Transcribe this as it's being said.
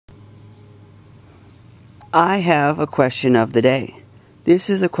I have a question of the day. This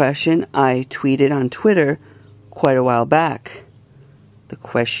is a question I tweeted on Twitter quite a while back. The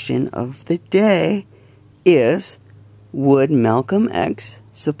question of the day is, would Malcolm X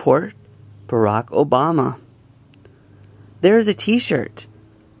support Barack Obama? There is a t-shirt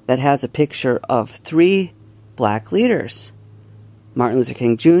that has a picture of 3 black leaders: Martin Luther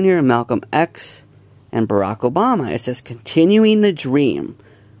King Jr., Malcolm X, and Barack Obama. It says, "Continuing the Dream."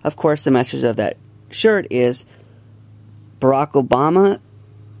 Of course, the message of that shirt is Barack Obama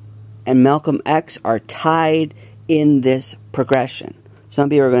and Malcolm X are tied in this progression. Some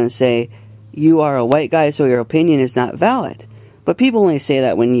people are going to say, you are a white guy, so your opinion is not valid. But people only say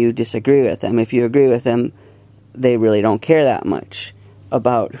that when you disagree with them. If you agree with them, they really don't care that much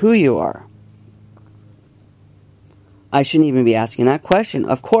about who you are. I shouldn't even be asking that question.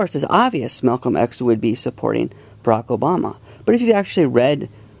 Of course, it's obvious Malcolm X would be supporting Barack Obama. But if you actually read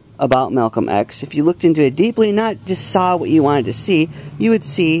about Malcolm X, if you looked into it deeply, not just saw what you wanted to see, you would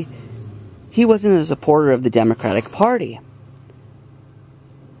see he wasn't a supporter of the Democratic Party.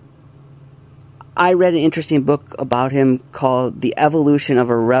 I read an interesting book about him called The Evolution of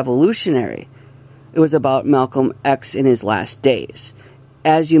a Revolutionary. It was about Malcolm X in his last days.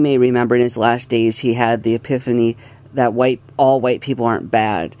 As you may remember, in his last days, he had the epiphany that all white people aren't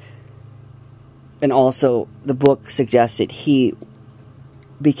bad. And also, the book suggested he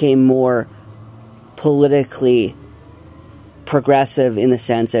became more politically progressive in the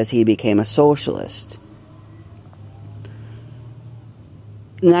sense as he became a socialist.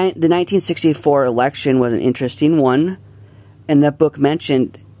 The 1964 election was an interesting one, and the book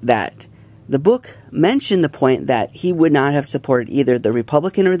mentioned that. The book mentioned the point that he would not have supported either the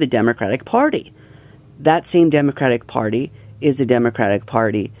Republican or the Democratic Party. That same Democratic Party is the Democratic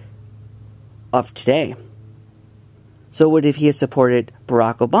Party of today. So what if he had supported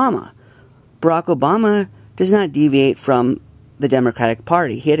Barack Obama? Barack Obama does not deviate from the Democratic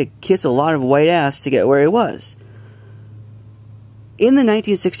Party. He had to kiss a lot of white ass to get where he was. In the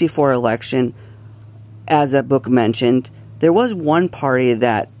 1964 election, as that book mentioned, there was one party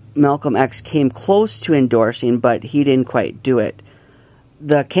that Malcolm X came close to endorsing, but he didn't quite do it.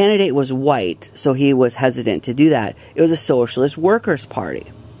 The candidate was white, so he was hesitant to do that. It was a Socialist Workers' Party.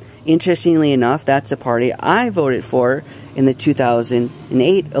 Interestingly enough, that's the party I voted for in the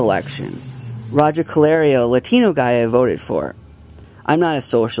 2008 election. Roger Calerio, Latino guy, I voted for. I'm not a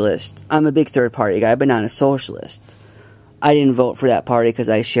socialist. I'm a big third-party guy, but not a socialist. I didn't vote for that party because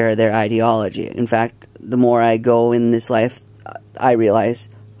I share their ideology. In fact, the more I go in this life, I realize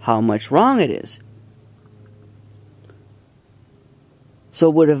how much wrong it is. So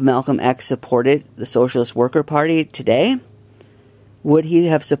would have Malcolm X supported the Socialist Worker Party today? Would he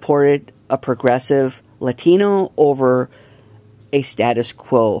have supported a progressive Latino over a status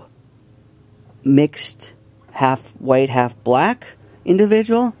quo mixed half white, half black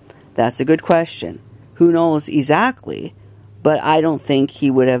individual? That's a good question. Who knows exactly? But I don't think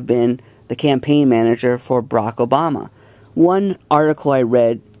he would have been the campaign manager for Barack Obama. One article I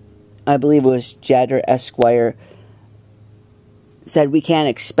read, I believe it was Jetter Esquire, said we can't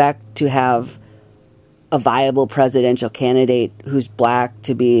expect to have a viable presidential candidate who's black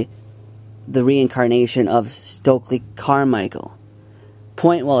to be the reincarnation of Stokely Carmichael.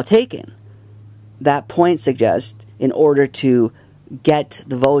 Point well taken. That point suggests in order to get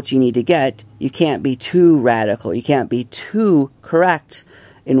the votes you need to get, you can't be too radical. You can't be too correct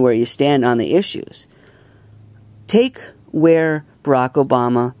in where you stand on the issues. Take where Barack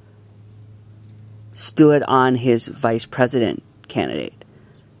Obama stood on his vice president candidate.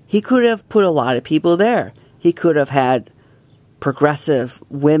 He could have put a lot of people there. He could have had progressive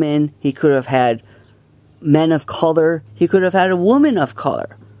women. He could have had men of color. He could have had a woman of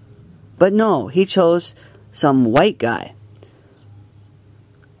color. But no, he chose some white guy.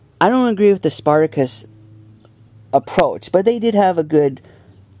 I don't agree with the Spartacus approach, but they did have a good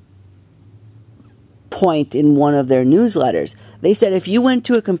point in one of their newsletters. They said if you went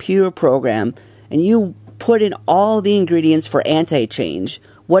to a computer program and you put in all the ingredients for anti-change,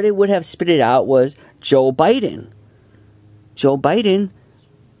 what it would have spitted out was Joe Biden. Joe Biden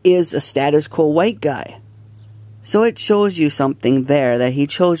is a status quo white guy. So it shows you something there that he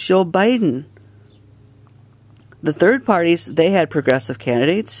chose Joe Biden. The third parties, they had progressive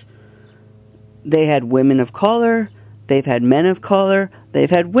candidates. They had women of color. They've had men of color. They've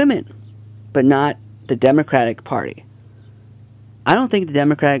had women. But not the Democratic Party. I don't think the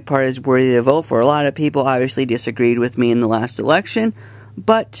Democratic Party is worthy to vote for. A lot of people obviously disagreed with me in the last election,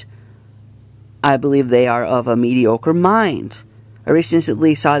 but I believe they are of a mediocre mind. I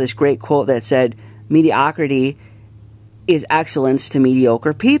recently saw this great quote that said, mediocrity is excellence to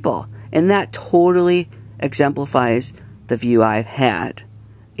mediocre people. And that totally exemplifies the view I've had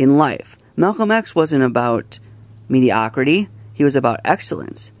in life. Malcolm X wasn't about mediocrity. He was about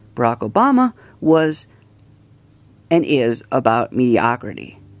excellence. Barack Obama was and is about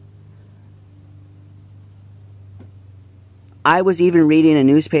mediocrity. I was even reading a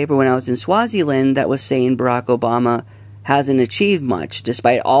newspaper when I was in Swaziland that was saying Barack Obama hasn't achieved much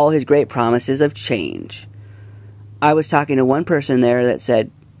despite all his great promises of change. I was talking to one person there that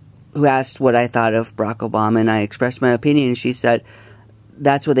said, who asked what I thought of Barack Obama, and I expressed my opinion, and she said,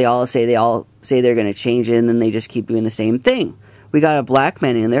 that's what they all say. They all say they're going to change it, and then they just keep doing the same thing. We got a black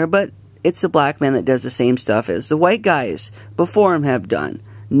man in there, but it's the black man that does the same stuff as the white guys before him have done.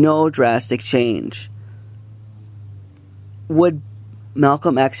 No drastic change. Would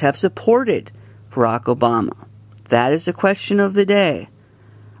Malcolm X have supported Barack Obama? That is the question of the day.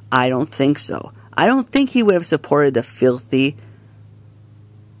 I don't think so. I don't think he would have supported the filthy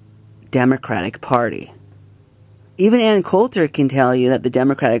Democratic Party. Even Ann Coulter can tell you that the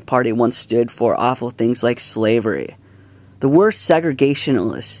Democratic Party once stood for awful things like slavery. The worst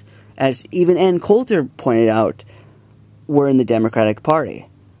segregationists, as even Ann Coulter pointed out, were in the Democratic Party.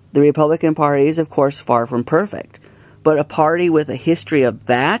 The Republican Party is, of course, far from perfect. But a party with a history of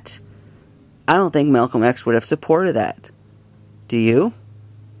that, I don't think Malcolm X would have supported that. Do you?